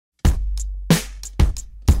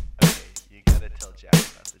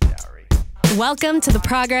Welcome to the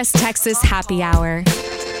Progress Texas Happy Hour.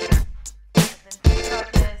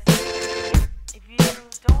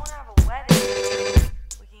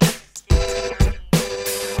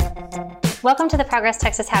 Welcome to the Progress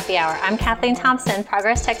Texas Happy Hour. I'm Kathleen Thompson,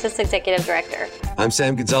 Progress Texas Executive Director. I'm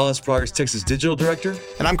Sam Gonzalez, Progress Texas Digital Director.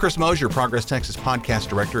 And I'm Chris Mosier, Progress Texas Podcast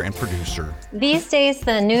Director and Producer. These days,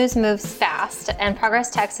 the news moves fast, and Progress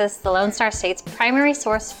Texas, the Lone Star State's primary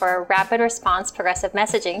source for rapid response progressive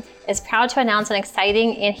messaging, is proud to announce an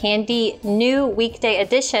exciting and handy new weekday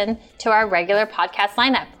addition to our regular podcast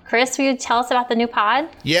lineup. Chris, will you tell us about the new pod?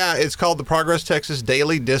 Yeah, it's called the Progress Texas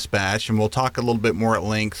Daily Dispatch, and we'll talk a little bit more at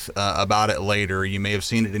length about it later. You may have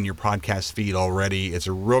seen it in your podcast feed already. It's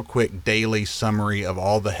a real quick daily summary of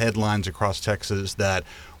all the headlines across Texas that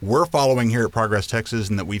we're following here at Progress Texas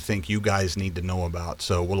and that we think you guys need to know about.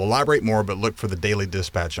 So we'll elaborate more, but look for the Daily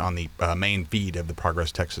Dispatch on the main feed of the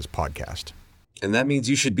Progress Texas podcast. And that means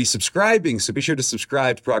you should be subscribing. So be sure to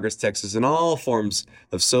subscribe to Progress Texas in all forms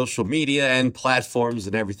of social media and platforms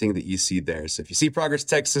and everything that you see there. So if you see Progress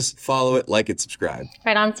Texas, follow it, like it, subscribe.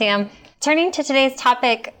 Right on, Sam. Turning to today's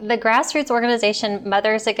topic, the grassroots organization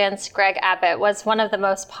Mothers Against Greg Abbott was one of the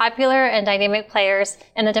most popular and dynamic players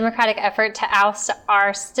in the Democratic effort to oust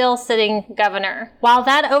our still sitting governor. While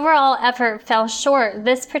that overall effort fell short,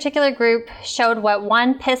 this particular group showed what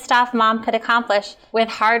one pissed off mom could accomplish with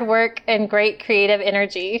hard work and great creative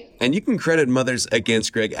energy. And you can credit Mothers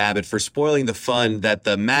Against Greg Abbott for spoiling the fun that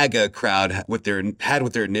the MAGA crowd had with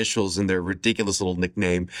their initials and their ridiculous little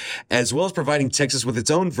nickname, as well as providing Texas with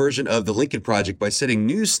its own version of the Lincoln Project by setting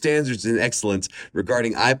new standards in excellence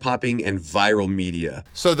regarding eye-popping and viral media.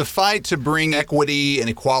 So the fight to bring equity and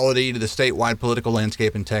equality to the statewide political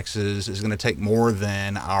landscape in Texas is going to take more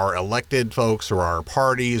than our elected folks or our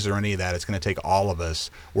parties or any of that. It's going to take all of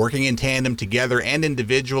us working in tandem together and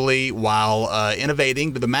individually while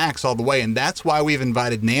innovating to the max all the way. And that's why we've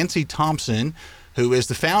invited Nancy Thompson, who is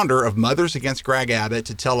the founder of Mothers Against Greg Abbott,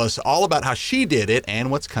 to tell us all about how she did it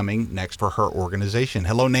and what's coming next for her organization.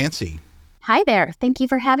 Hello, Nancy. Hi there. Thank you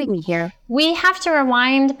for having me here. We have to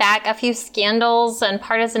rewind back a few scandals and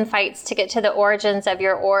partisan fights to get to the origins of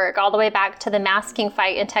your org, all the way back to the masking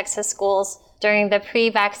fight in Texas schools during the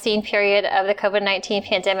pre-vaccine period of the COVID-19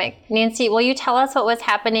 pandemic. Nancy, will you tell us what was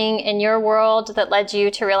happening in your world that led you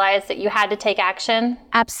to realize that you had to take action?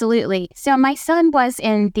 Absolutely. So my son was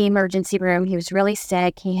in the emergency room. He was really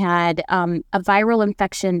sick. He had a viral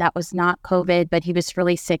infection that was not COVID, but he was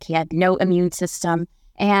really sick. He had no immune system.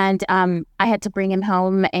 And I had to bring him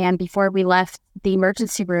home. And before we left the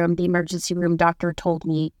emergency room doctor told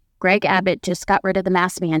me, Greg Abbott just got rid of the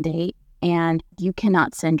mask mandate and you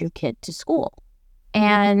cannot send your kid to school.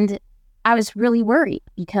 And I was really worried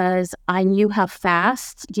because I knew how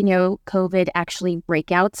fast, COVID actually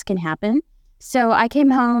breakouts can happen. So I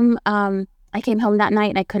came home that night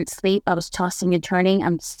and I couldn't sleep. I was tossing and turning.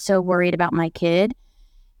 I'm so worried about my kid.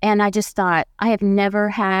 And I just thought, I have never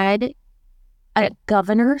had a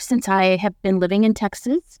governor since I have been living in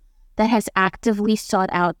Texas that has actively sought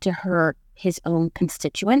out to hurt his own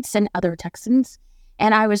constituents and other Texans.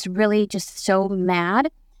 And I was really just so mad.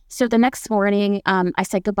 So the next morning, I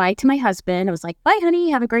said goodbye to my husband. I was like, bye, honey,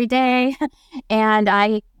 have a great day. And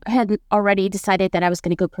I had already decided that I was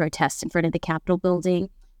going to go protest in front of the Capitol building.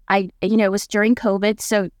 It was during COVID,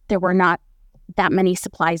 so there were not that many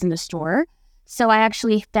supplies in the store. So I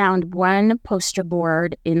actually found one poster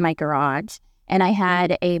board in my garage, and I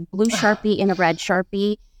had a blue Sharpie and a red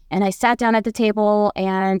Sharpie. And I sat down at the table,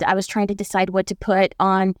 and I was trying to decide what to put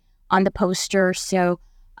on the poster. So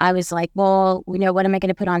I was like, well, what am I going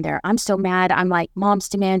to put on there? I'm so mad. I'm like, moms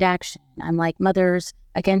demand action. I'm like, mothers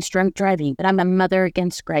against drunk driving, but I'm a mother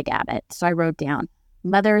against Greg Abbott. So I wrote down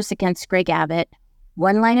Mothers Against Greg Abbott,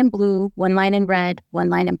 one line in blue, one line in red, one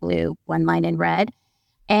line in blue, one line in red.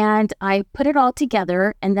 And I put it all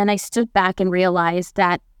together. And then I stood back and realized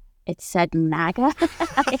that it said MAGA.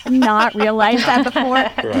 I had not realized that before.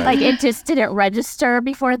 Right. Like it just didn't register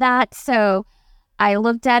before that. So I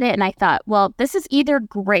looked at it and I thought, well, this is either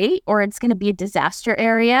great or it's going to be a disaster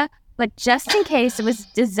area. But just in case it was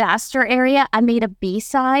disaster area, I made a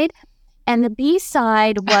B-side. And the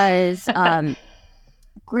B-side was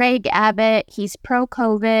Greg Abbott. He's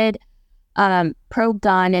pro-COVID,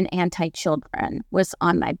 pro-gun, and anti-children was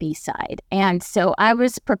on my B-side. And so I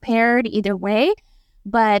was prepared either way.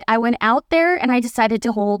 But I went out there and I decided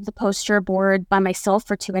to hold the poster board by myself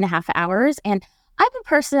for 2.5 hours. And I'm a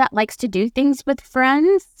person that likes to do things with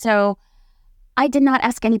friends, so I did not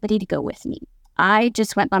ask anybody to go with me. I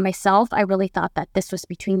just went by myself. I really thought that this was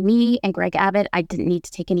between me and Greg Abbott. I didn't need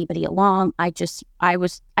to take anybody along. I just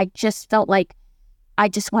felt like I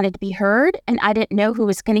just wanted to be heard, and I didn't know who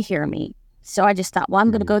was going to hear me. So I just thought, well,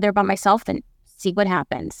 I'm going to go there by myself and see what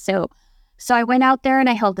happens. So I went out there and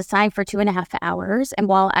I held the sign for 2.5 hours. And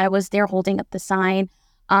while I was there holding up the sign,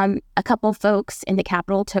 a couple folks in the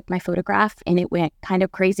Capitol took my photograph, and it went kind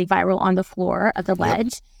of crazy viral on the floor of the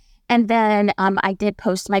ledge. And then I did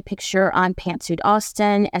post my picture on Pantsuit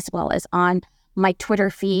Austin, as well as on my Twitter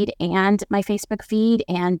feed and my Facebook feed.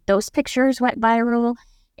 And those pictures went viral.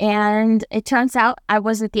 And it turns out I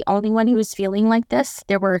wasn't the only one who was feeling like this.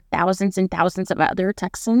 There were thousands and thousands of other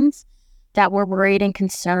Texans that were worried and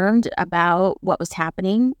concerned about what was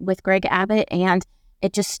happening with Greg Abbott. And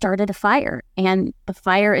it just started a fire. And the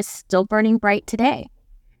fire is still burning bright today.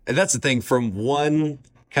 And that's the thing, from one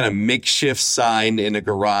kind of makeshift sign in a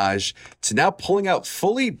garage to now pulling out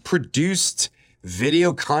fully produced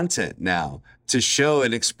video content now to show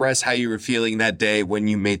and express how you were feeling that day when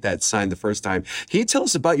you made that sign the first time. Can you tell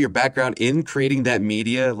us about your background in creating that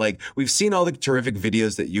media? Like, we've seen all the terrific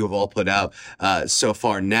videos that you have all put out so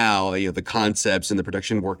far now, the concepts and the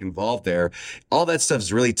production work involved there. All that stuff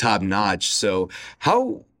is really top notch. So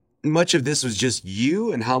how much of this was just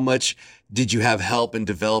you, and how much did you have help in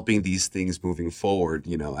developing these things moving forward,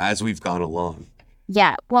 as we've gone along?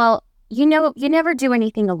 Yeah, well, you never do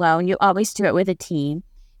anything alone. You always do it with a team,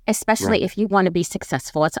 especially if you want to be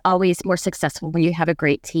successful. It's always more successful when you have a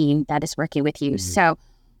great team that is working with you. So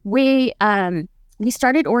we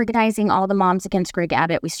started organizing all the moms against Greg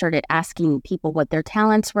Abbott. We started asking people what their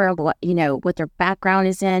talents were, what their background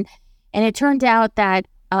is in. And it turned out that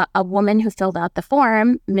a woman who filled out the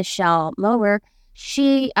form, Michelle Mower,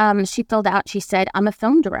 she filled out, she said, I'm a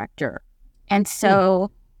film director. And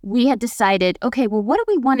so we had decided, okay, well, what do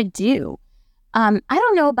we want to do? I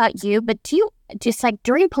don't know about you, but do you just, like,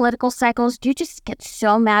 during political cycles, do you just get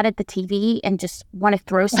so mad at the TV and just want to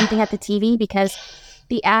throw something at the TV because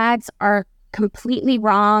the ads are completely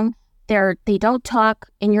wrong? They don't talk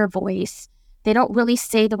in your voice. They don't really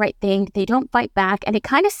say the right thing. They don't fight back. And it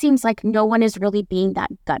kind of seems like no one is really being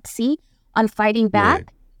that gutsy on fighting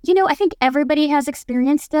back. Right. I think everybody has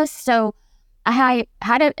experienced this. So I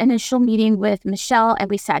had an initial meeting with Michelle, and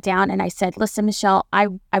we sat down and I said, listen, Michelle, I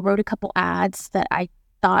wrote a couple ads that I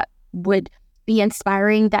thought would be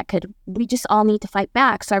inspiring, we just all need to fight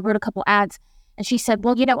back. So I wrote a couple ads, and she said,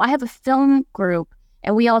 well, I have a film group,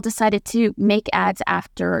 and we all decided to make ads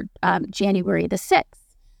after January the 6th.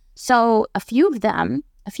 So a few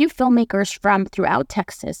filmmakers from throughout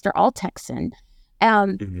Texas, they're all Texan,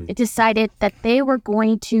 decided that they were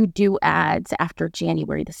going to do ads after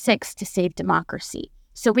January the 6th to save democracy.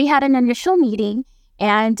 So we had an initial meeting,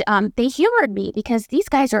 and they humored me because these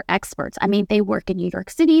guys are experts. I mean, they work in New York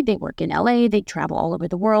City, they work in LA, they travel all over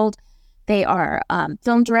the world. They are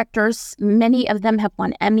film directors. Many of them have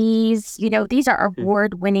won Emmys. These are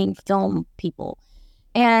award-winning film people.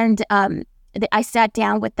 And I sat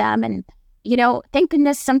down with them, and thank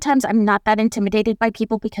goodness sometimes I'm not that intimidated by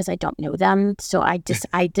people because I don't know them. So I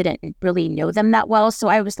didn't really know them that well. So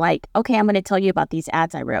I was like, okay, I'm going to tell you about these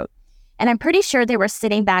ads I wrote. And I'm pretty sure they were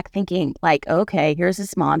sitting back thinking, like, okay, here's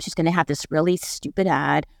this mom. She's going to have this really stupid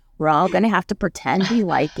ad. We're all going to have to pretend we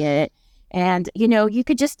like it. And, you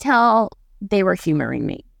could just tell they were humoring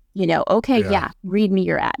me. Okay, yeah, read me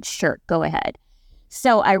your ad. Sure, go ahead.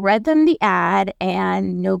 So I read them the ad,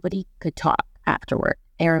 and nobody could talk afterward.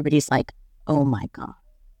 Everybody's like, oh my God.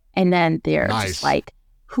 And then they're just like,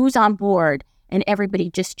 who's on board? And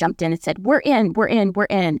everybody just jumped in and said, we're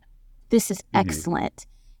in. This is excellent.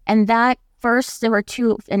 And that first, there were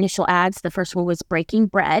two initial ads. The first one was Breaking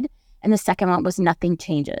Bread, and the second one was Nothing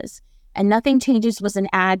Changes. And Nothing Changes was an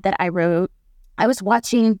ad that I wrote. I was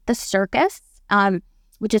watching The Circus,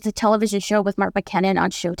 which is a television show with Mark McKinnon on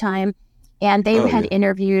Showtime. And they had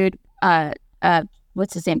interviewed,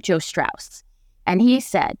 what's his name, Joe Strauss. And he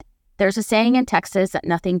said, there's a saying in Texas that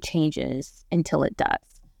nothing changes until it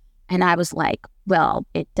does. And I was like, well,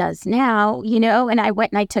 it does now, and I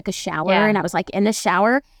went and I took a shower and I was like in the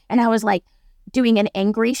shower and I was like doing an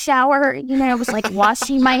angry shower, I was like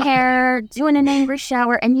washing my hair, doing an angry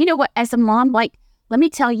shower. And you know what, as a mom, like, let me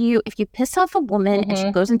tell you, if you piss off a woman and she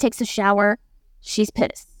goes and takes a shower, she's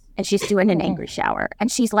pissed and she's doing an angry shower. And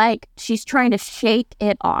she's trying to shake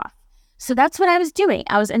it off. So that's what I was doing.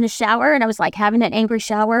 I was in the shower and I was like having an angry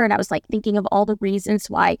shower and I was like thinking of all the reasons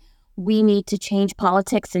why we need to change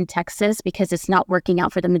politics in Texas because it's not working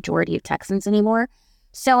out for the majority of Texans anymore.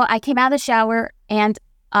 So I came out of the shower and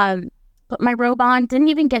put my robe on, didn't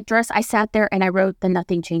even get dressed. I sat there and I wrote the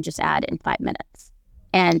Nothing Changes ad in 5 minutes.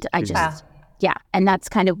 And I just, and that's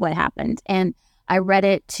kind of what happened. And I read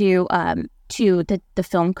it to the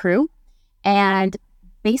film crew. And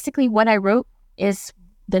basically what I wrote is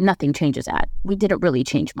nothing changes that. We didn't really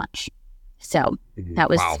change much. So that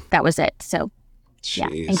was it. So yeah,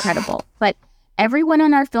 incredible. But everyone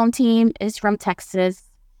on our film team is from Texas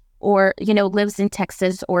or, lives in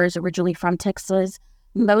Texas or is originally from Texas.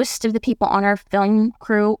 Most of the people on our film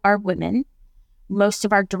crew are women. Most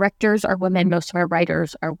of our directors are women. Most of our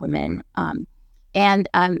writers are women. And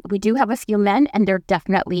we do have a few men, and they're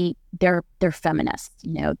definitely, they're feminists.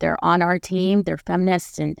 They're on our team. They're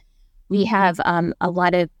feminists. And we have a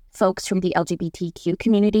lot of folks from the LGBTQ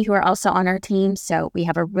community who are also on our team. So we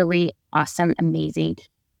have a really awesome, amazing,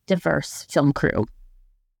 diverse film crew.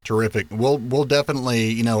 Terrific. We'll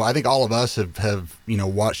definitely, I think all of us have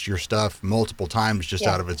watched your stuff multiple times just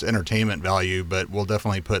out of its entertainment value, but we'll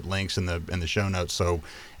definitely put links in the show notes so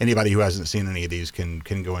anybody who hasn't seen any of these can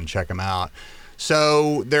go and check them out.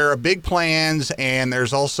 So there are big plans, and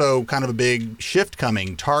there's also kind of a big shift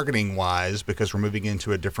coming targeting wise because we're moving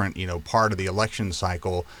into a different, part of the election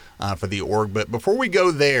cycle for the org. But before we go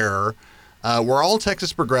there, we're all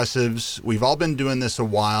Texas progressives. We've all been doing this a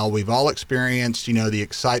while. We've all experienced, the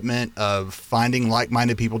excitement of finding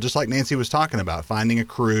like-minded people, just like Nancy was talking about, finding a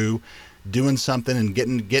crew, doing something and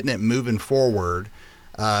getting it moving forward,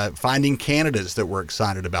 finding candidates that we're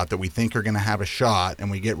excited about that we think are going to have a shot, and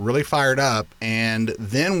we get really fired up. And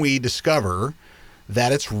then we discover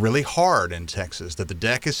that it's really hard in Texas, that the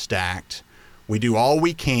deck is stacked. We do all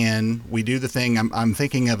we can. We do the thing. I'm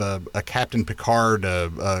thinking of a Captain Picard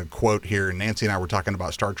quote here. And Nancy and I were talking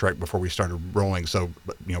about Star Trek before we started rolling. So,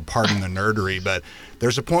 pardon the nerdery, but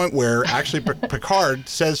there's a point where actually Picard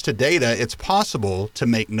says to Data, it's possible to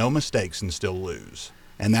make no mistakes and still lose.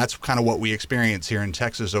 And that's kind of what we experience here in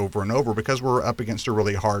Texas over and over because we're up against a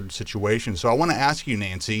really hard situation. So I want to ask you,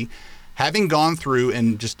 Nancy, having gone through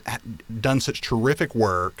and just done such terrific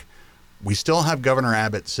work, we still have Governor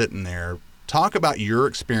Abbott sitting there. Talk about your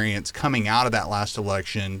experience coming out of that last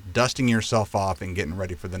election, dusting yourself off and getting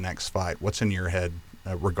ready for the next fight. What's in your head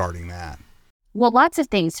regarding that? Well, lots of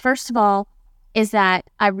things. First of all, is that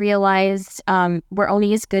I realized we're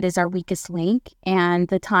only as good as our weakest link. And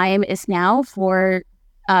the time is now for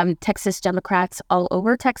Texas Democrats all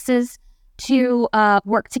over Texas to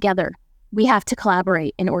work together. We have to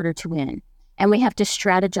collaborate in order to win. And we have to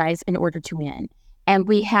strategize in order to win. And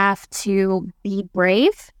we have to be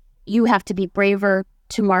brave. You have to be braver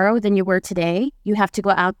tomorrow than you were today. You have to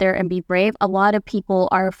go out there and be brave. A lot of people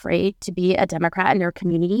are afraid to be a Democrat in their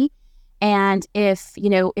community. And if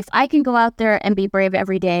I can go out there and be brave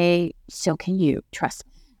every day, so can you. Trust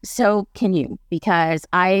me. So can you, because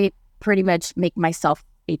I pretty much make myself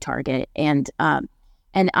a target. And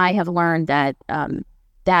I have learned that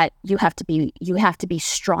that you have to be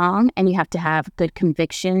strong, and you have to have good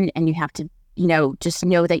conviction, and you have to, just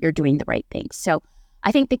know that you're doing the right thing. So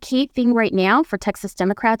I think the key thing right now for Texas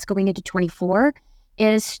Democrats going into 24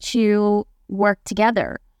 is to work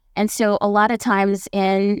together. And so a lot of times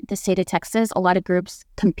in the state of Texas, a lot of groups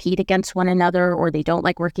compete against one another, or they don't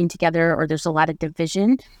like working together, or there's a lot of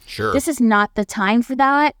division. Sure. This is not the time for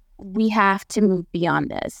that. We have to move beyond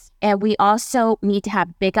this. And we also need to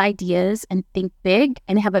have big ideas and think big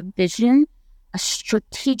and have a vision, a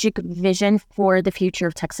strategic vision for the future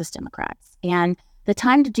of Texas Democrats. And the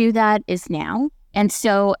time to do that is now. And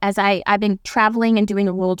so as I've been traveling and doing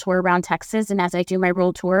a world tour around Texas, and as I do my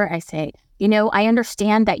world tour, I say, I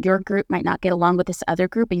understand that your group might not get along with this other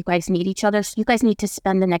group, but you guys need each other. So you guys need to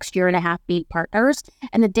spend the next year and a half being partners.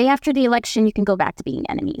 And the day after the election, you can go back to being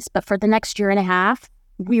enemies. But for the next year and a half,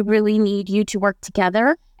 we really need you to work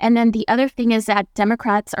together. And then the other thing is that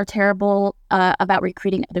Democrats are terrible about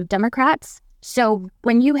recruiting other Democrats. So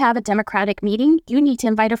when you have a Democratic meeting, you need to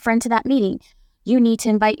invite a friend to that meeting. You need to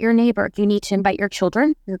invite your neighbor. You need to invite your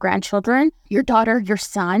children, your grandchildren, your daughter, your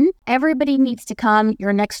son. Everybody needs to come.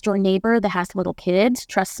 Your next door neighbor that has little kids,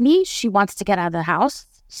 trust me, she wants to get out of the house.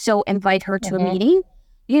 So invite her to a meeting.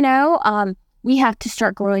 We have to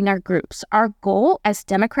start growing our groups. Our goal as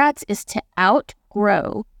Democrats is to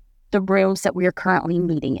outgrow the rooms that we are currently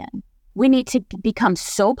meeting in. We need to become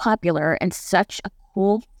so popular and such a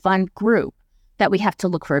cool, fun group that we have to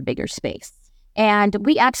look for a bigger space. And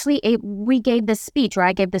we gave this speech, or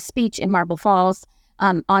I gave this speech in Marble Falls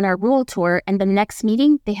on our rural tour. And the next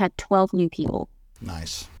meeting, they had 12 new people.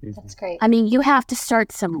 Nice. That's great. I mean, you have to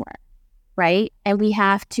start somewhere, right? And we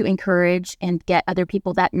have to encourage and get other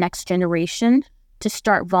people, that next generation, to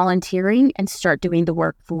start volunteering and start doing the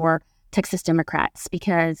work for Texas Democrats,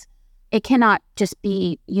 because it cannot just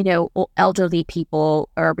be, elderly people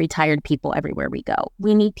or retired people everywhere we go.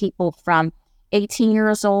 We need people from 18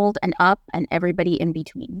 years old and up, and everybody in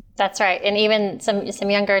between. That's right. And even some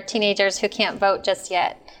younger teenagers who can't vote just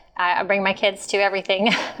yet. I bring my kids to everything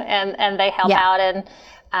and they help out. And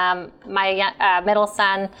My middle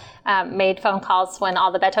son made phone calls when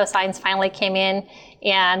all the Beto signs finally came in,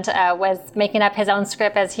 and was making up his own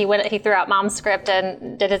script as he threw out mom's script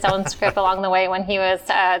and did his own script along the way when he was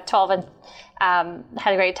 12, and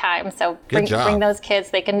had a great time. So bring those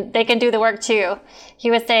kids. They can do the work too. He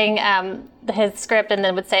was saying his script and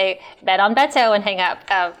then would say, bet on Beto, and hang up.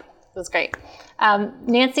 It was great.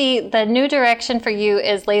 Nancy, the new direction for you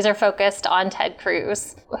is laser focused on Ted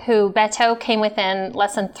Cruz, who Beto came within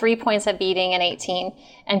less than 3 points of beating in 2018.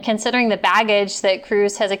 And considering the baggage that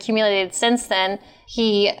Cruz has accumulated since then,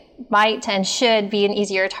 he might and should be an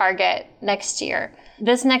easier target next year.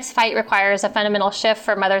 This next fight requires a fundamental shift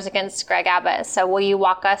for Mothers Against Greg Abbott. So will you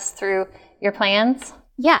walk us through your plans?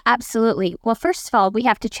 Yeah, absolutely. Well, first of all, we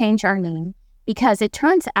have to change our name, because it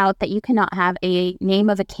turns out that you cannot have a name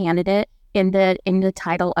of a candidate in the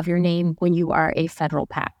title of your name when you are a federal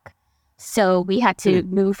PAC. So we had to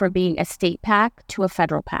move from being a state PAC to a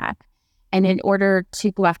federal PAC. And in order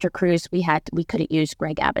to go after Cruz, we couldn't use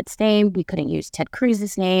Greg Abbott's name. We couldn't use Ted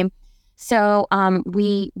Cruz's name. So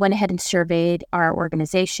we went ahead and surveyed our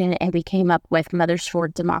organization, and we came up with Mothers for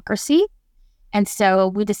Democracy. And so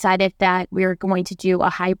we decided that we were going to do a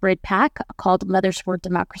hybrid PAC called Mothers for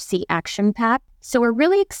Democracy Action PAC. So we're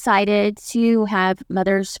really excited to have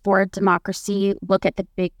Mothers for Democracy look at the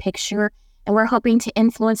big picture, and we're hoping to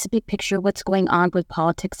influence the big picture, what's going on with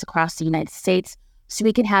politics across the United States, so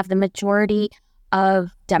we can have the majority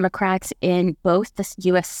of Democrats in both the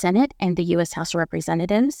U.S. Senate and the U.S. House of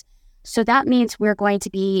Representatives. So that means we're going to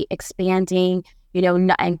be expanding,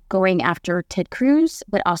 and going after Ted Cruz,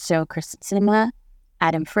 but also Kristen Sinema,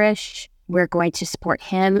 Adam Frisch. We're going to support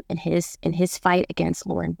him in his fight against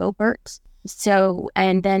Lauren Boebert. So,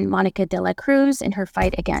 and then Monica De La Cruz in her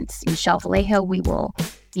fight against Michelle Vallejo. We will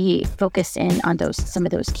be focused in on some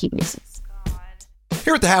of those key races.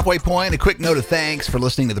 Here at the Halfway Point, a quick note of thanks for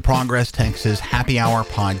listening to the Progress Texas Happy Hour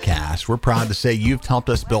podcast. We're proud to say you've helped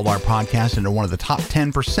us build our podcast into one of the top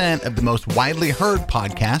 10% of the most widely heard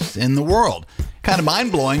podcasts in the world. Kind of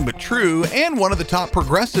mind-blowing, but true, and one of the top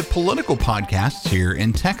progressive political podcasts here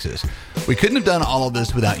in Texas. We couldn't have done all of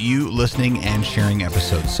this without you listening and sharing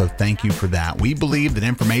episodes, so thank you for that. We believe that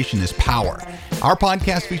information is power. Our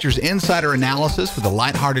podcast features insider analysis with a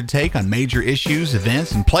lighthearted take on major issues,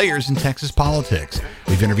 events, and players in Texas politics.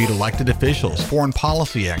 We've interviewed elected officials, foreign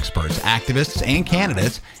policy experts, activists, and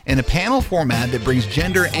candidates in a panel format that brings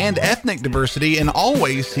gender and ethnic diversity and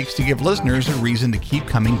always seeks to give listeners a reason to keep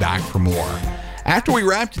coming back for more. After we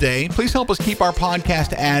wrap today, please help us keep our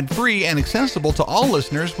podcast ad-free and accessible to all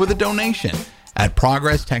listeners with a donation at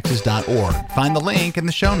progresstexas.org. Find the link in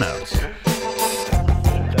the show notes.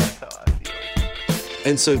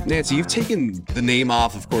 And so, Nancy, you've taken the name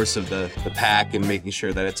off, of course, of the PAC and making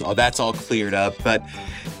sure that that's all cleared up. But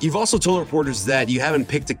you've also told reporters that you haven't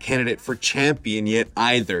picked a candidate for champion yet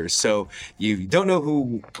either. So you don't know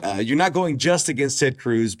who, you're not going just against Ted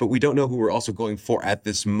Cruz, but we don't know who we're also going for at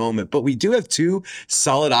this moment. But we do have two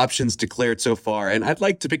solid options declared so far, and I'd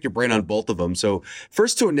like to pick your brain on both of them. So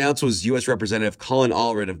first to announce was U.S. Representative Colin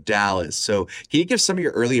Allred of Dallas. So can you give some of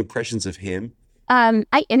your early impressions of him?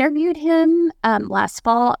 I interviewed him last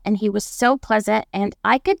fall, and he was so pleasant, and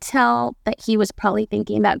I could tell that he was probably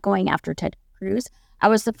thinking about going after Ted Cruz. I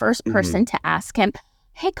was the first person to ask him,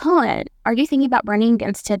 hey, Colin, are you thinking about running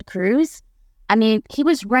against Ted Cruz? I mean, he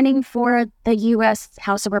was running for the U.S.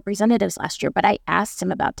 House of Representatives last year, but I asked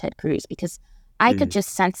him about Ted Cruz because I could just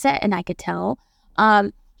sense it, and I could tell.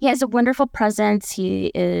 He has a wonderful presence.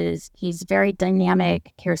 He's very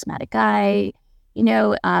dynamic, charismatic guy,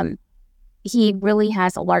 he really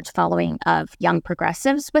has a large following of young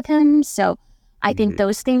progressives with him. So I think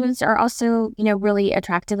those things are also, really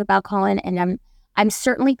attractive about Colin. And I'm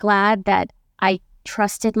certainly glad that I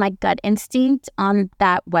trusted my gut instinct on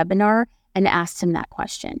that webinar and asked him that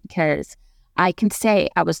question, because I can say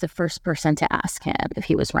I was the first person to ask him if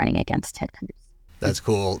he was running against Ted Cruz. That's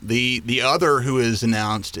cool. The other who is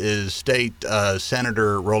announced is State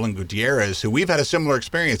Senator Roland Gutierrez, who we've had a similar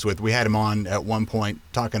experience with. We had him on at one point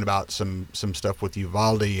talking about some stuff with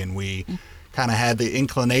Uvalde, and we kind of had the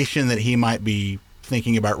inclination that he might be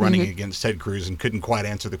thinking about running against Ted Cruz and couldn't quite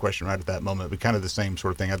answer the question right at that moment, but kind of the same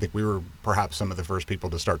sort of thing. I think we were perhaps some of the first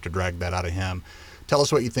people to start to drag that out of him. Tell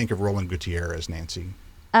us what you think of Roland Gutierrez, Nancy.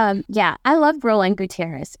 Yeah, I love Roland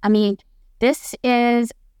Gutierrez. I mean, this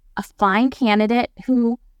is a fine candidate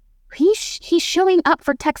who he's showing up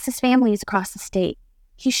for Texas families across the state.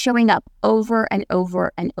 He's showing up over and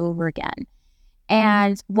over and over again.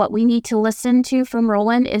 And what we need to listen to from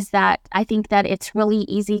Roland is that I think that it's really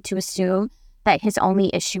easy to assume that his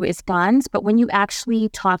only issue is guns, but when you actually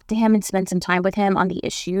talk to him and spend some time with him on the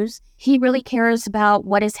issues, he really cares about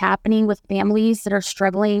what is happening with families that are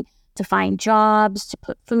struggling to find jobs, to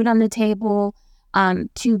put food on the table,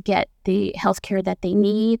 to get the healthcare that they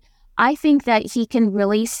need. I think that he can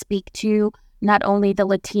really speak to not only the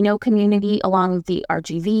Latino community along the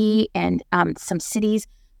RGV and some cities,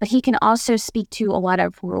 but he can also speak to a lot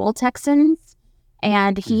of rural Texans,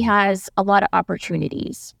 and he has a lot of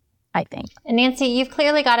opportunities, I think. And Nancy, you've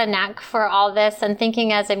clearly got a knack for all this, and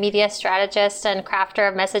thinking as a media strategist and crafter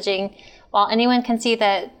of messaging, while anyone can see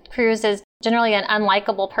that Cruz is generally an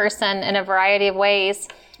unlikable person in a variety of ways,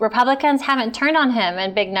 Republicans haven't turned on him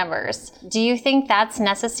in big numbers. Do you think that's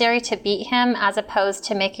necessary to beat him, as opposed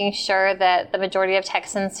to making sure that the majority of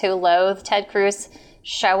Texans who loathe Ted Cruz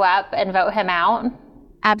show up and vote him out?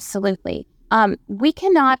 Absolutely. We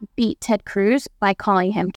cannot beat Ted Cruz by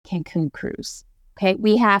calling him Cancun Cruz. Okay,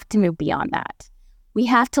 we have to move beyond that. We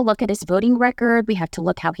have to look at his voting record. We have to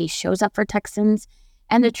look how he shows up for Texans.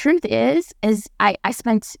 And the truth is I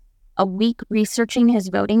spent a week researching his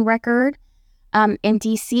voting record in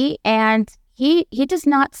D.C., and he does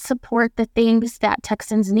not support the things that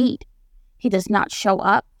Texans need. He does not show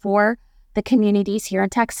up for the communities here in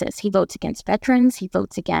Texas. He votes against veterans. He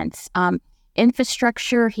votes against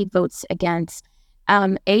infrastructure. He votes against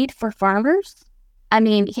aid for farmers. And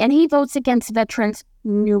he votes against veterans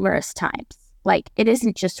numerous times. Like, it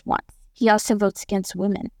isn't just once. He also votes against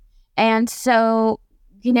women. And so,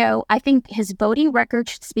 I think his voting record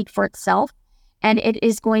should speak for itself. And it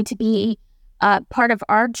is going to be part of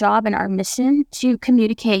our job and our mission to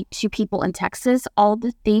communicate to people in Texas all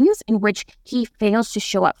the things in which he fails to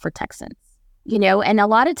show up for Texans. And a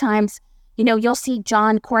lot of times, you'll see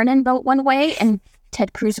John Cornyn vote one way and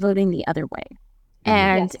Ted Cruz voting the other way.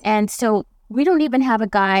 And so we don't even have a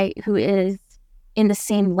guy who is in the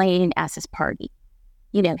same lane as his party.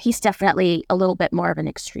 He's definitely a little bit more of an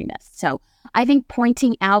extremist. So I think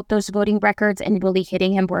pointing out those voting records and really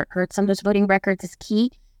hitting him where it hurts on those voting records is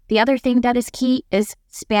key. The other thing that is key is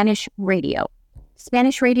Spanish radio.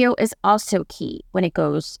 Spanish radio is also key when it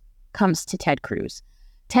comes to Ted Cruz.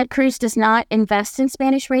 Ted Cruz does not invest in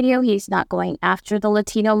Spanish radio. He's not going after the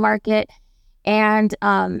Latino market. And,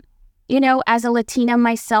 as a Latina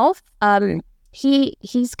myself,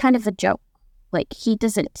 he's kind of a joke. Like, he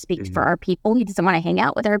doesn't speak for our people. He doesn't want to hang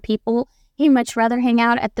out with our people. He'd much rather hang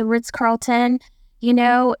out at the Ritz-Carlton,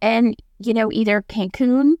 and, either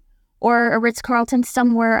Cancun or a Ritz-Carlton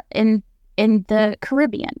somewhere in the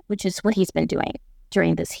Caribbean, which is what he's been doing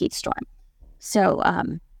during this heat storm. So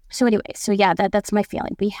that's my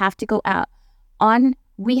feeling. We have to go out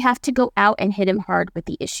and hit him hard with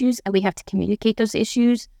the issues, and we have to communicate those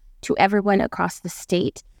issues to everyone across the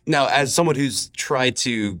state. Now, as someone who's tried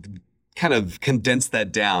to kind of condense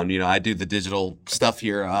that down, I do the digital stuff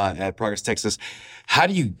here at Progress Texas.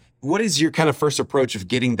 What is your kind of first approach of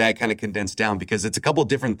getting that kind of condensed down? Because it's a couple of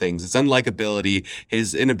different things. It's unlikability,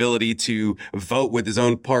 his inability to vote with his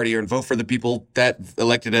own party or vote for the people that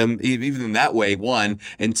elected him, even in that way, one.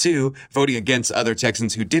 And two, voting against other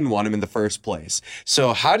Texans who didn't want him in the first place.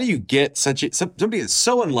 So how do you get somebody that's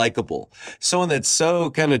so unlikable, someone that's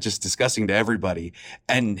so kind of just disgusting to everybody,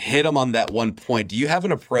 and hit them on that one point? Do you have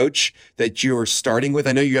an approach that you're starting with?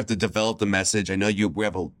 I know you have to develop the message. I know we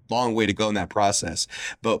have a long way to go in that process,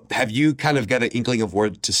 but have you kind of got an inkling of where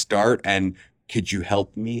to start? And could you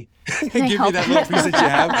help me? Give me that little piece that you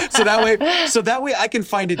have. So that way I can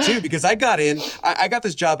find it too, because I got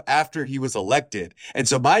this job after he was elected. And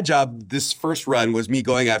so my job this first run was me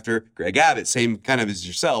going after Greg Abbott, same kind of as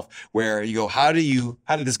yourself, where you go, how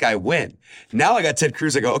did this guy win? Now I got Ted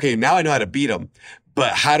Cruz. I go, okay, now I know how to beat him.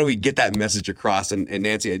 But how do we get that message across? And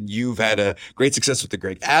Nancy, you've had a great success with the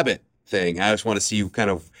Greg Abbott thing. I just want to see you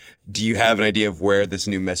do you have an idea of where this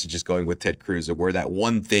new message is going with Ted Cruz, or where that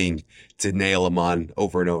one thing to nail him on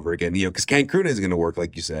over and over again? Because Cancun isn't going to work,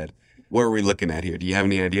 like you said. What are we looking at here? Do you have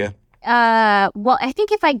any idea? Well, I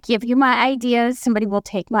think if I give you my ideas, somebody will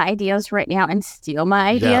take my ideas right now and steal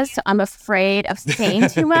my ideas. Yeah. So I'm afraid of saying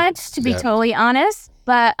too much, to be totally honest.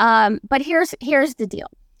 But here's the deal.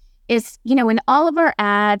 Is, in all of our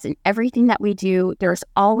ads and everything that we do, there's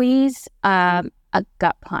always a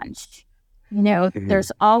gut punch.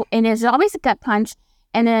 There's always a gut punch.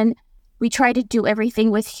 And then we try to do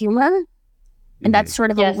everything with humor. And that's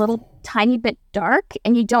sort of a little tiny bit dark.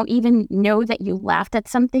 And you don't even know that you laughed at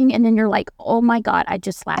something. And then you're like, oh my God, I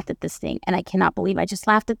just laughed at this thing. And I cannot believe I just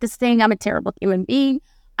laughed at this thing. I'm a terrible human being.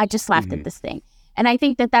 I just laughed at this thing. And I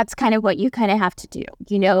think that that's kind of what you kind of have to do,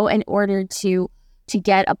 in order to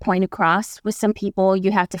get a point across with some people.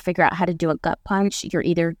 You have to figure out how to do a gut punch. You're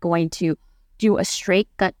either going to do a straight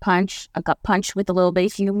gut punch, a gut punch with a little bit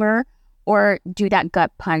of humor, or do that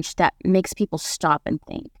gut punch that makes people stop and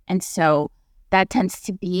think. And so that tends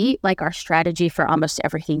to be like our strategy for almost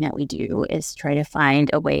everything that we do, is try to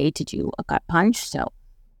find a way to do a gut punch. So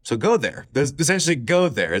go there. There's essentially go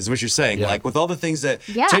there is what you're saying. Yeah. Like with all the things that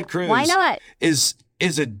Yeah, Ted Cruz why not? is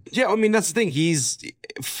I mean, that's the thing. He's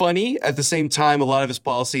funny. At the same time, a lot of his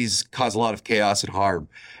policies cause a lot of chaos and harm.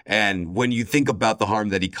 And when you think about the harm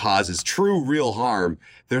that he causes, true, real harm,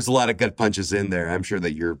 there's a lot of gut punches in there. I'm sure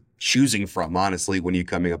that you're choosing from, honestly, when you're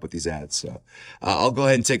coming up with these ads. So I'll go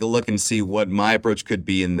ahead and take a look and see what my approach could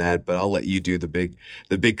be in that, but I'll let you do the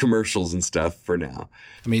big commercials and stuff for now.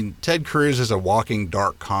 I mean, Ted Cruz is a walking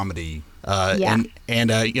dark comedy. Yeah.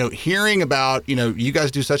 And hearing about, you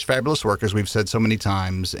guys do such fabulous work, as we've said so many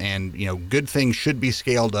times, and, good things should be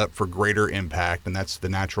scaled up for greater impact, and that's the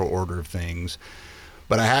natural order of things.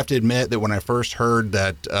 But I have to admit that when I first heard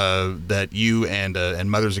that you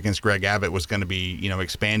and Mothers Against Greg Abbott was going to be,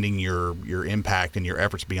 expanding your impact and your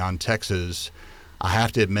efforts beyond Texas, I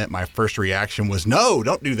have to admit my first reaction was, no,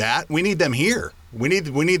 don't do that. We need them here. We need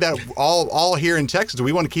that all here in Texas.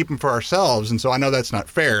 We want to keep them for ourselves. And so I know that's not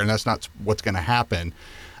fair, and that's not what's going to happen.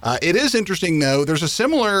 It is interesting, though. There's a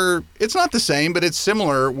similar, it's not the same, but it's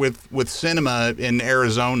similar with cinema in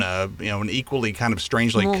Arizona, an equally kind of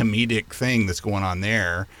strangely comedic thing that's going on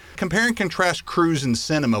there. Compare and contrast Cruz and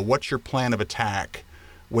Sinema. What's your plan of attack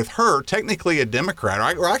with her, technically a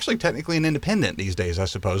Democrat, or actually technically an independent these days, I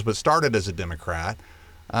suppose, but started as a Democrat?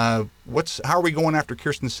 How are we going after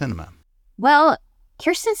Kyrsten Sinema? Well,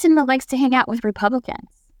 Kyrsten Sinema likes to hang out with Republicans.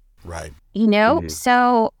 Right.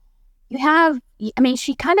 So you have,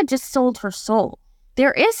 she kind of just sold her soul.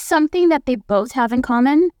 There is something that they both have in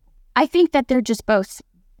common. I think that they're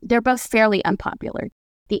both fairly unpopular.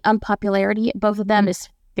 The unpopularity, both of them, is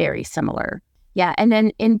very similar. Yeah, and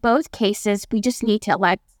then in both cases, we just need to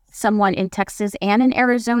elect someone in Texas and in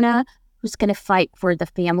Arizona who's going to fight for the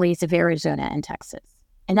families of Arizona and Texas.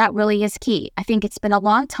 And that really is key. I think it's been a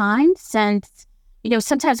long time since,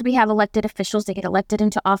 sometimes we have elected officials, they get elected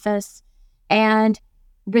into office. And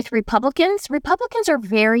with Republicans are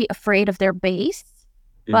very afraid of their base,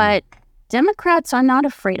 but Democrats are not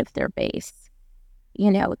afraid of their base.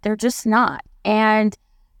 They're just not. And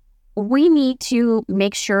we need to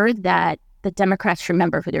make sure that the Democrats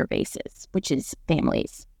remember who their base is, which is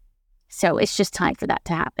families. So it's just time for that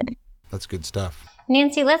to happen. That's good stuff.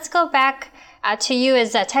 Nancy, let's go back to you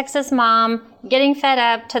as a Texas mom, getting fed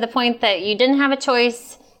up to the point that you didn't have a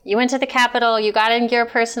choice. You went to the Capitol. You got in gear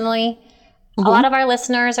personally. A lot of our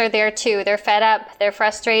listeners are there too. They're fed up. They're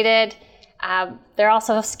frustrated. They're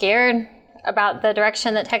also scared about the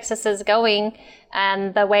direction that Texas is going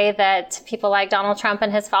and the way that people like Donald Trump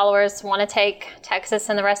and his followers want to take Texas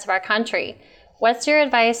and the rest of our country. What's your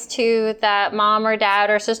advice to that mom or dad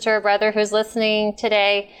or sister or brother who's listening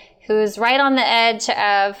today, who's right on the edge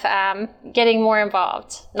of getting more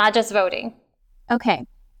involved, not just voting? Okay.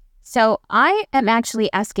 So I am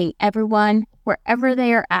actually asking everyone, wherever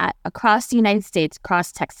they are at, across the United States,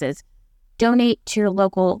 across Texas, donate to your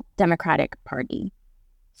local Democratic Party.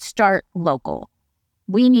 Start local.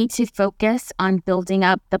 We need to focus on building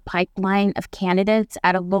up the pipeline of candidates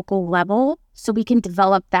at a local level so we can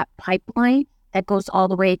develop that pipeline that goes all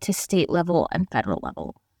the way to state level and federal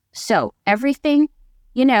level. So everything,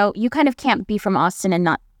 you kind of can't be from Austin and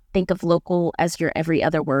not think of local as your every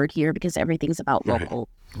other word here, because everything's about local.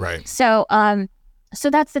 Right. So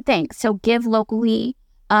that's the thing. So give locally,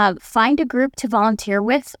 find a group to volunteer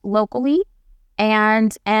with locally,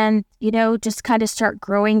 and just kind of start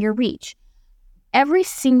growing your reach. Every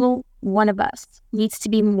single one of us needs to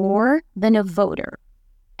be more than a voter.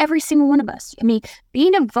 Every single one of us.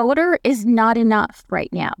 Being a voter is not enough right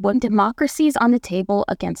now. When democracy is on the table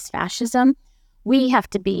against fascism, we have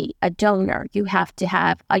to be a donor. You have to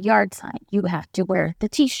have a yard sign. You have to wear the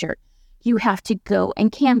T-shirt. You have to go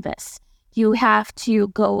and canvass. You have to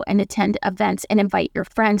go and attend events and invite your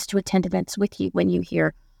friends to attend events with you when you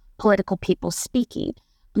hear political people speaking.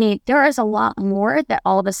 There is a lot more that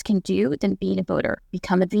all of us can do than being a voter.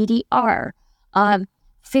 Become a VDR.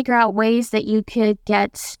 Figure out ways that you could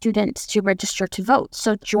get students to register to vote.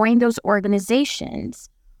 So join those organizations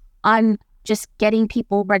on just getting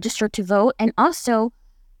people registered to vote and also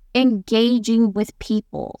engaging with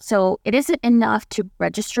people. So it isn't enough to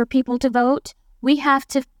register people to vote. We have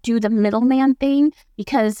to do the middleman thing,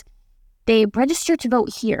 because they register to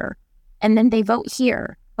vote here and then they vote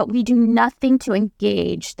here, but we do nothing to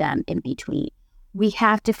engage them in between. We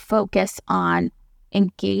have to focus on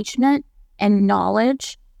engagement and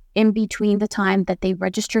knowledge in between the time that they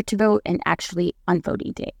register to vote and actually on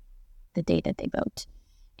voting day, the day that they vote.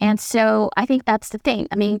 And so I think that's the thing.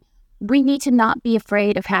 I mean, we need to not be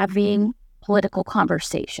afraid of having political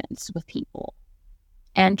conversations with people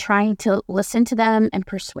and trying to listen to them and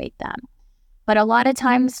persuade them. But a lot of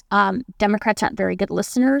times, Democrats aren't very good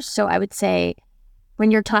listeners. So I would say when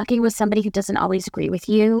you're talking with somebody who doesn't always agree with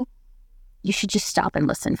you, you should just stop and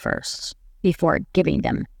listen first before giving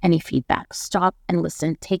them any feedback. Stop and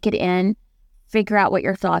listen, take it in, figure out what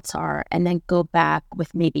your thoughts are, and then go back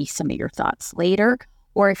with maybe some of your thoughts later.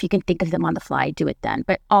 Or if you can think of them on the fly, do it then.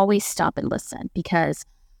 But always stop and listen, because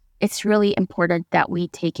it's really important that we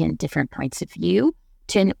take in different points of view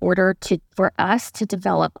in order for us to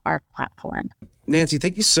develop our platform. Nancy,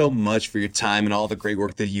 thank you so much for your time and all the great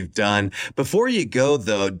work that you've done. Before you go,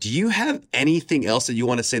 though, do you have anything else that you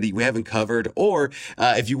want to say that we haven't covered? Or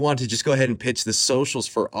if you want to just go ahead and pitch the socials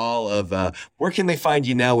for all of, where can they find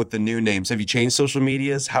you now with the new names? Have you changed social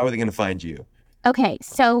medias? How are they going to find you? Okay,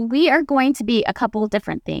 so we are going to be a couple of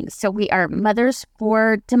different things. So we are Mothers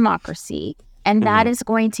for Democracy, and that is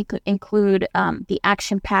going to include the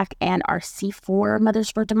Action PAC and our C4 Mothers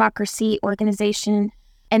for Democracy organization.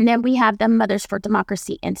 And then we have the Mothers for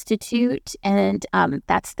Democracy Institute, and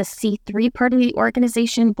that's the C3 part of the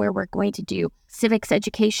organization, where we're going to do civics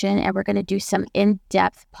education, and we're going to do some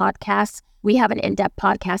in-depth podcasts. We have an in-depth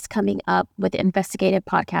podcast coming up with investigative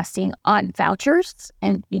podcasting on vouchers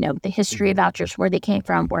and, the history of vouchers, where they came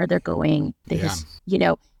from, where they're going,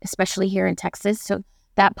 especially here in Texas. So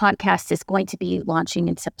that podcast is going to be launching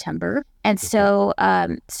in September. And so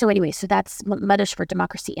that's Mothers for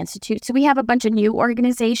Democracy Institute. So we have a bunch of new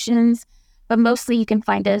organizations, but mostly you can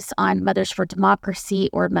find us on Mothers for Democracy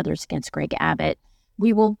or Mothers Against Greg Abbott.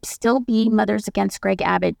 We will still be Mothers Against Greg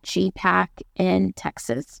Abbott GPAC in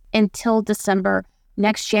Texas until December.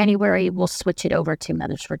 Next January, we'll switch it over to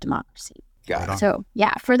Mothers for Democracy. Got it. So,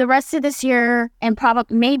 for the rest of this year and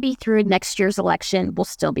probably maybe through next year's election, we'll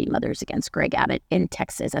still be Mothers Against Greg Abbott in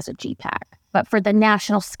Texas as a GPAC. But for the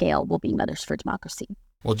national scale, we'll be Mothers for Democracy.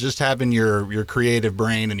 Well, just having your creative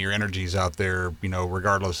brain and your energies out there,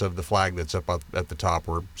 regardless of the flag that's up at the top,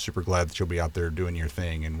 we're super glad that you'll be out there doing your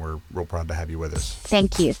thing, and we're real proud to have you with us.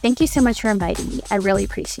 Thank you. Thank you so much for inviting me. I really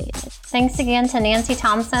appreciate it. Thanks again to Nancy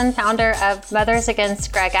Thompson, founder of Mothers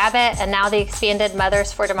Against Greg Abbott, and now the expanded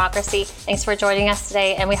Mothers for Democracy. Thanks for joining us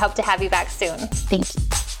today, and we hope to have you back soon. Thank you.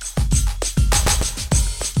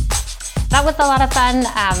 That was a lot of fun.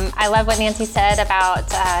 I love what Nancy said about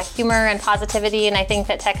humor and positivity, and I think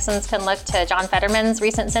that Texans can look to John Fetterman's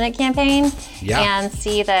recent Senate campaign and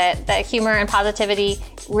see that humor and positivity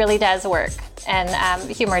really does work, and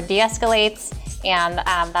humor de-escalates, and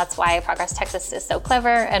that's why Progress Texas is so clever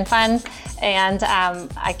and fun, and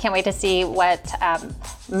I can't wait to see what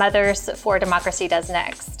Mothers for Democracy does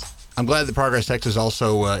next. I'm glad that Progress Texas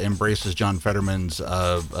also embraces John Fetterman's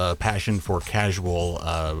passion for casual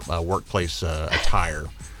workplace attire.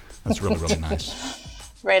 That's really, really nice.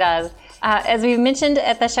 Right on. As we mentioned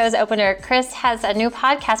at the show's opener, Chris has a new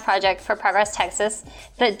podcast project for Progress Texas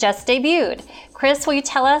that just debuted. Chris, will you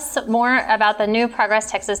tell us more about the new Progress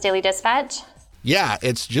Texas Daily Dispatch? Yeah,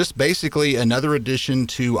 it's just basically another addition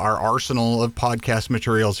to our arsenal of podcast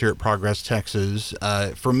materials here at Progress Texas.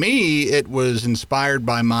 For me, it was inspired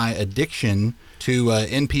by my addiction to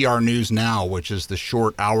NPR News Now, which is the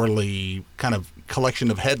short hourly kind of collection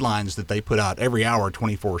of headlines that they put out every hour,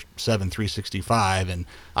 24/7, 365. And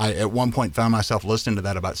I, at one point, found myself listening to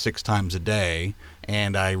that about 6 times a day.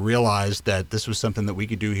 And I realized that this was something that we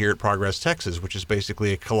could do here at Progress Texas, which is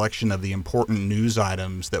basically a collection of the important news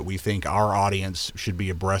items that we think our audience should be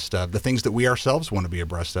abreast of, the things that we ourselves want to be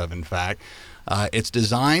abreast of, in fact. It's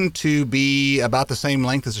designed to be about the same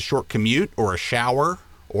length as a short commute or a shower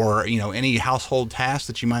or, any household task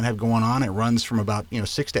that you might have going on. It runs from about,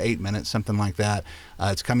 6 to 8 minutes, something like that.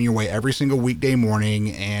 It's coming your way every single weekday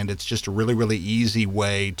morning, and it's just a really, really easy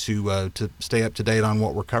way to stay up to date on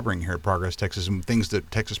what we're covering here at Progress Texas and things that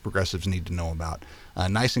Texas progressives need to know about.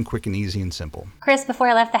 Nice and quick and easy and simple. Chris, before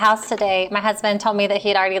I left the house today, my husband told me that he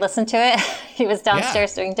had already listened to it. He was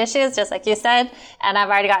downstairs doing dishes, just like you said, and I've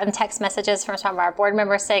already gotten text messages from some of our board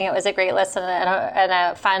members saying it was a great listen and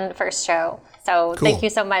a fun first show. So cool. Thank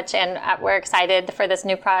you so much, and we're excited for this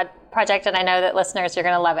new project, and I know that listeners, you're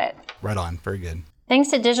going to love it. Right on. Very good. Thanks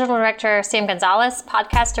to digital director Sam Gonzalez,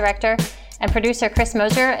 podcast director, and producer Chris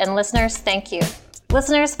Mosier, and listeners, thank you.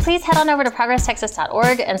 Listeners, please head on over to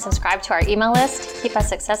progresstexas.org and subscribe to our email list. Keep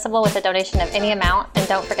us accessible with a donation of any amount, and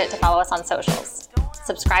don't forget to follow us on socials.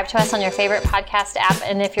 Subscribe to us on your favorite podcast app,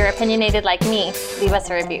 and if you're opinionated like me, leave us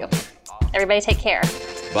a review. Everybody take care.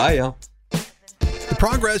 Bye, y'all. The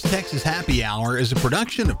Progress Texas Happy Hour is a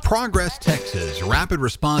production of Progress Texas, a rapid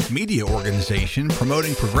response media organization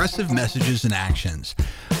promoting progressive messages and actions.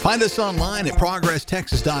 Find us online at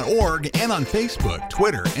progresstexas.org and on Facebook,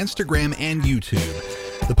 Twitter, Instagram, and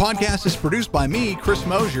YouTube. The podcast is produced by me, Chris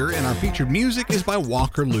Mosier, and our featured music is by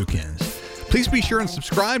Walker Lukens. Please be sure and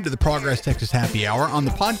subscribe to the Progress Texas Happy Hour on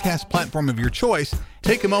the podcast platform of your choice.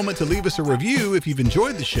 Take a moment to leave us a review if you've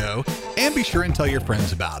enjoyed the show, and be sure and tell your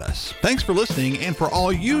friends about us. Thanks for listening and for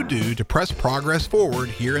all you do to press progress forward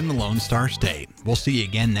here in the Lone Star State. We'll see you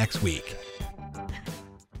again next week.